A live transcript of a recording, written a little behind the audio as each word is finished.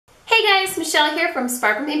Michelle here from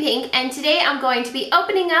Sparkle Me Pink, and today I'm going to be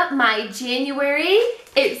opening up my January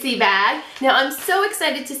Ipsy bag. Now I'm so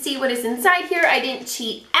excited to see what is inside here. I didn't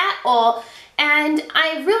cheat at all, and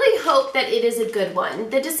I really hope that it is a good one.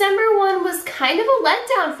 The December one was kind of a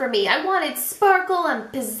letdown for me. I wanted sparkle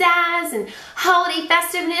and pizzazz and holiday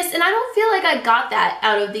festiveness, and I don't feel like I got that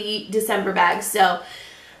out of the December bag, so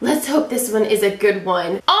let's hope this one is a good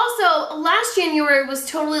one. Also, last January was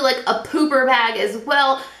totally like a pooper bag as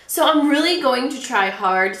well, so I'm really going to try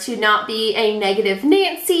hard to not be a negative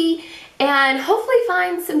Nancy and hopefully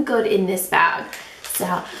find some good in this bag.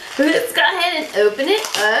 So let's go ahead and open it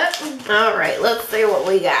up. All right, let's see what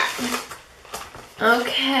we got.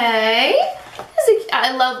 Okay,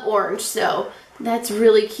 I love orange, so that's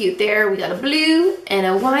really cute there. We got a blue and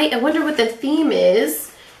a white. I wonder what the theme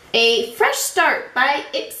is. A Fresh Start by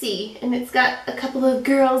Ipsy, and it's got a couple of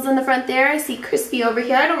girls on the front there. I see Crispy over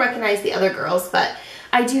here. I don't recognize the other girls, but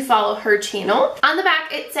I do follow her channel. On the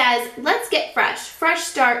back it says, let's get fresh. Fresh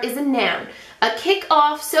Start is a noun. A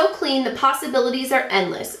kick-off so clean the possibilities are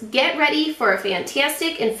endless. Get ready for a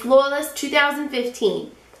fantastic and flawless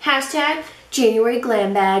 2015. Hashtag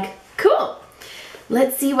januaryglambag. Cool.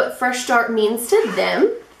 Let's see what Fresh Start means to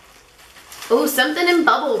them. Oh, something in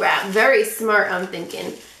bubble wrap. Very smart, I'm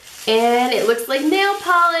thinking. And it looks like nail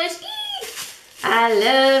polish. Eee! I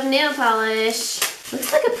love nail polish.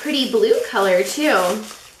 Looks like a pretty blue color too.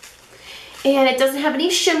 And it doesn't have any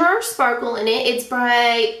shimmer or sparkle in it. It's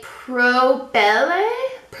by Probel?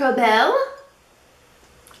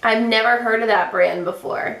 I've never heard of that brand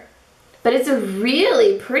before. But it's a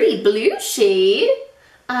really pretty blue shade.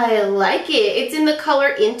 I like it. It's in the color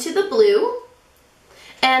Into the Blue.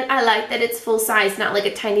 And I like that it's full size, not like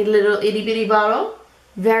a tiny little itty bitty bottle.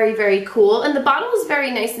 Very, very cool. And the bottle is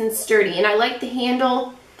very nice and sturdy. And I like the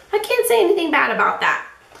handle. I can't say anything bad about that.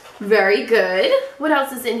 Very good. What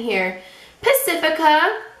else is in here?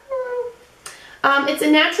 Pacifica. It's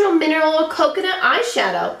a natural mineral coconut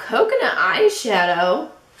eyeshadow. Coconut eyeshadow?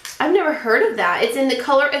 I've never heard of that. It's in the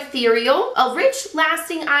color Ethereal. A rich,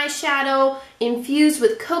 lasting eyeshadow infused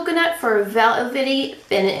with coconut for a velvety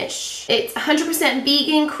finish. It's 100%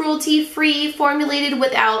 vegan, cruelty-free, formulated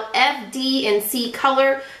without F, D, and C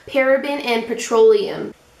color, paraben, and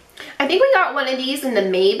petroleum. I think we got one of these in the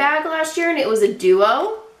May bag last year, and it was a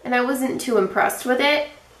duo, and I wasn't too impressed with it.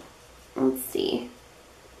 Let's see.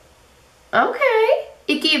 Okay.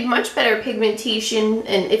 It gave much better pigmentation,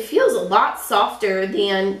 and it feels a lot softer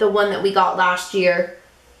than the one that we got last year.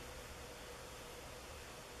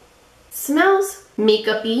 Smells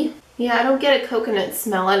makeup-y. Yeah, I don't get a coconut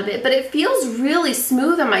smell out of it, but it feels really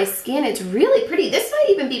smooth on my skin. It's really pretty. This might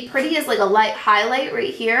even be pretty as like a light highlight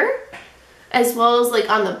right here, as well as like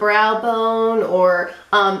on the brow bone or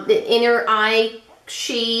the inner eye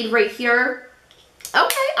shade right here.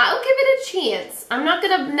 Okay, I'll give it a chance. I'm not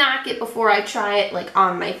gonna knock it before I try it like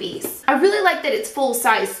on my face. I really like that it's full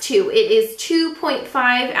size too. It is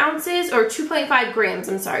 2.5 ounces or 2.5 grams,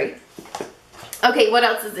 I'm sorry. Okay, what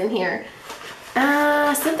else is in here?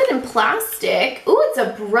 Something in plastic. Ooh, it's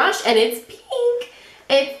a brush and it's pink.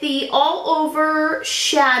 It's the All Over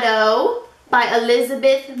Shadow by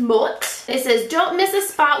Elizabeth Mott. It says, don't miss a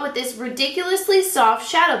spot with this ridiculously soft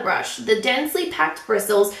shadow brush. The densely packed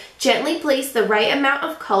bristles gently place the right amount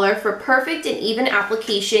of color for perfect and even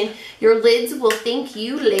application. Your lids will thank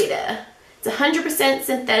you later. It's a 100%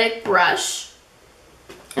 synthetic brush.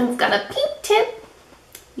 And it's got a pink tip.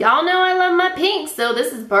 Y'all know I love my pink, so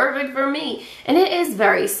this is perfect for me. And it is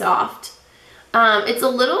very soft. It's a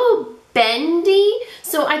little bendy,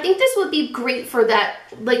 so I think this would be great for that,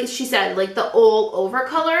 like she said, like the all over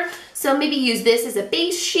color. So maybe use this as a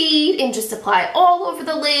base shade and just apply it all over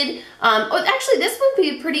the lid. Actually, this would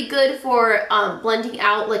be pretty good for blending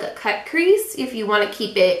out like a cut crease if you want to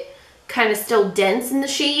keep it kind of still dense in the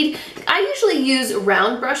shade. I usually use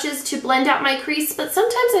round brushes to blend out my crease, but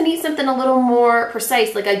sometimes I need something a little more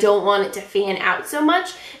precise, like I don't want it to fan out so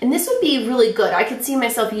much, and this would be really good. I could see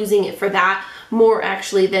myself using it for that more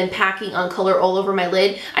actually than packing on color all over my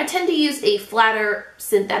lid. I tend to use a flatter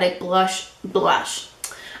synthetic blush.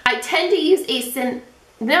 I tend to use a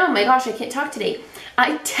no, my gosh, I can't talk today.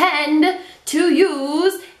 I tend to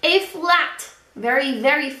use a flat, very,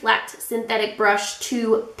 very flat synthetic brush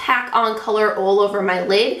to pack on color all over my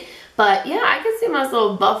lid. But yeah, I can see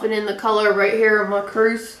myself buffing in the color right here on my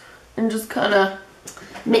crease and just kind of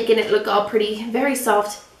making it look all pretty. Very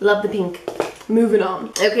soft. Love the pink. Moving on.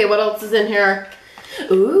 Okay, what else is in here?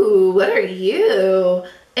 Ooh, what are you?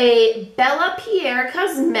 A Bella Pierre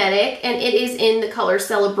cosmetic, and it is in the color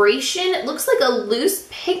Celebration. It looks like a loose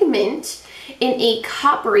pigment, in a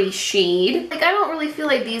coppery shade. Like, I don't really feel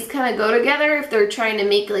like these kind of go together if they're trying to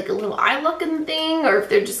make like a little eye looking thing, or if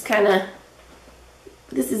they're just kind of,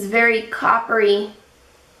 this is very coppery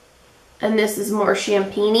and this is more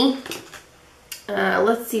champagne-y.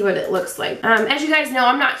 Let's see what it looks like. As you guys know,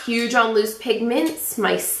 I'm not huge on loose pigments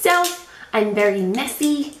myself. I'm very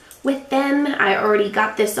messy with them. I already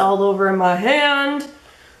got this all over my hand.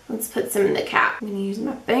 Let's put some in the cap. I'm gonna use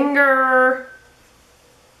my finger.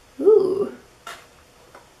 Ooh.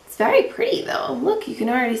 It's very pretty though. Look, you can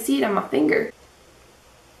already see it on my finger.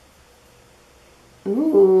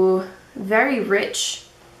 Ooh, very rich.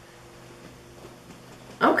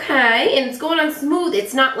 Okay, and it's going on smooth.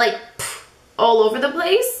 It's not like all over the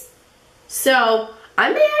place. So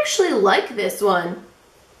I may actually like this one.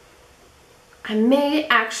 I may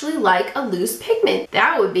actually like a loose pigment.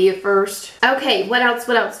 That would be a first. Okay, what else,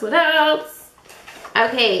 what else, what else?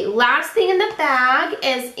 Okay, last thing in the bag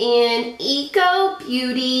is in Eco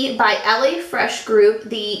Beauty by LA Fresh Group,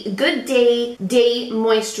 the Good Day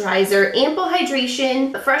Moisturizer. Ample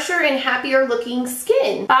hydration, fresher and happier looking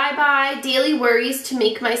skin. Bye-bye daily worries to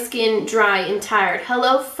make my skin dry and tired.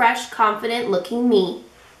 Hello, fresh, confident looking me.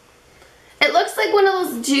 It looks like one of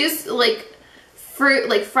those juice, like, fruit,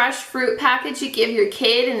 like fresh fruit package you give your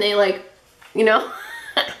kid and they like, you know.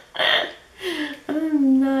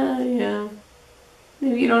 Yeah.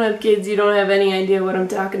 If you don't have kids, you don't have any idea what I'm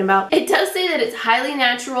talking about. It does say that it's highly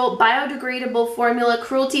natural, biodegradable formula,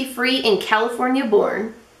 cruelty-free, and California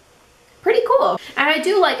born. Pretty cool. And I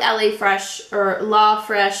do like LA Fresh, or La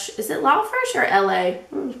Fresh, is it La Fresh or LA?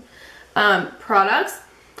 Products.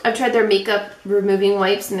 I've tried their makeup removing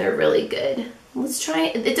wipes and they're really good. Let's try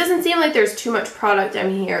it. It doesn't seem like there's too much product in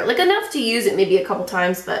here. Like enough to use it maybe a couple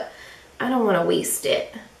times, but I don't want to waste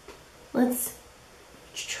it. Let's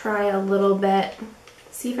try a little bit.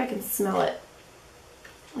 See if I can smell it.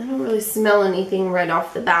 I don't really smell anything right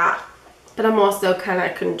off the bat, but I'm also kind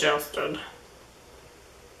of congested.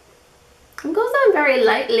 It goes on very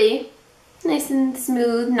lightly. Nice and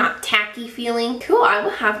smooth, not tacky feeling. Cool, I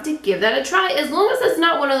will have to give that a try. As long as it's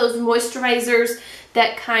not one of those moisturizers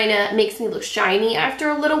that kind of makes me look shiny after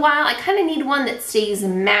a little while. I kind of need one that stays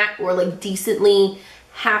matte or like decently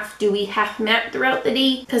half dewy, half matte throughout the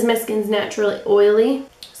day because my skin's naturally oily.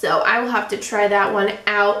 So I will have to try that one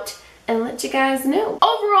out and let you guys know.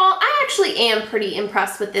 Overall, I actually am pretty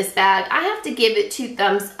impressed with this bag. I have to give it 2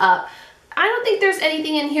 thumbs up. I don't think there's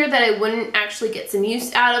anything in here that I wouldn't actually get some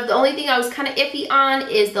use out of. The only thing I was kind of iffy on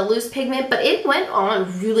is the loose pigment, but it went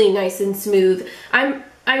on really nice and smooth. I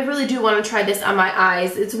really do want to try this on my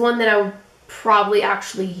eyes. It's one that I would probably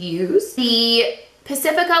actually use. The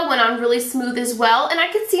Pacifica went on really smooth as well, and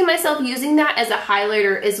I could see myself using that as a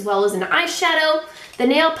highlighter as well as an eyeshadow. The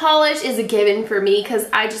nail polish is a given for me because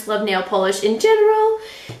I just love nail polish in general.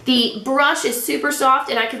 The brush is super soft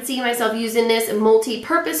and I could see myself using this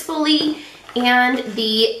multi-purposefully, and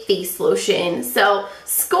the face lotion. So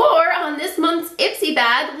score on this month's Ipsy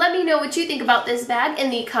bag. Let me know what you think about this bag in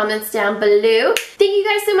the comments down below. Thank you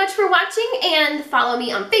guys so much for watching, and follow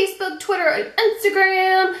me on Facebook, Twitter, and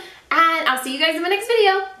Instagram. And I'll see you guys in my next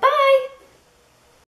video. Bye!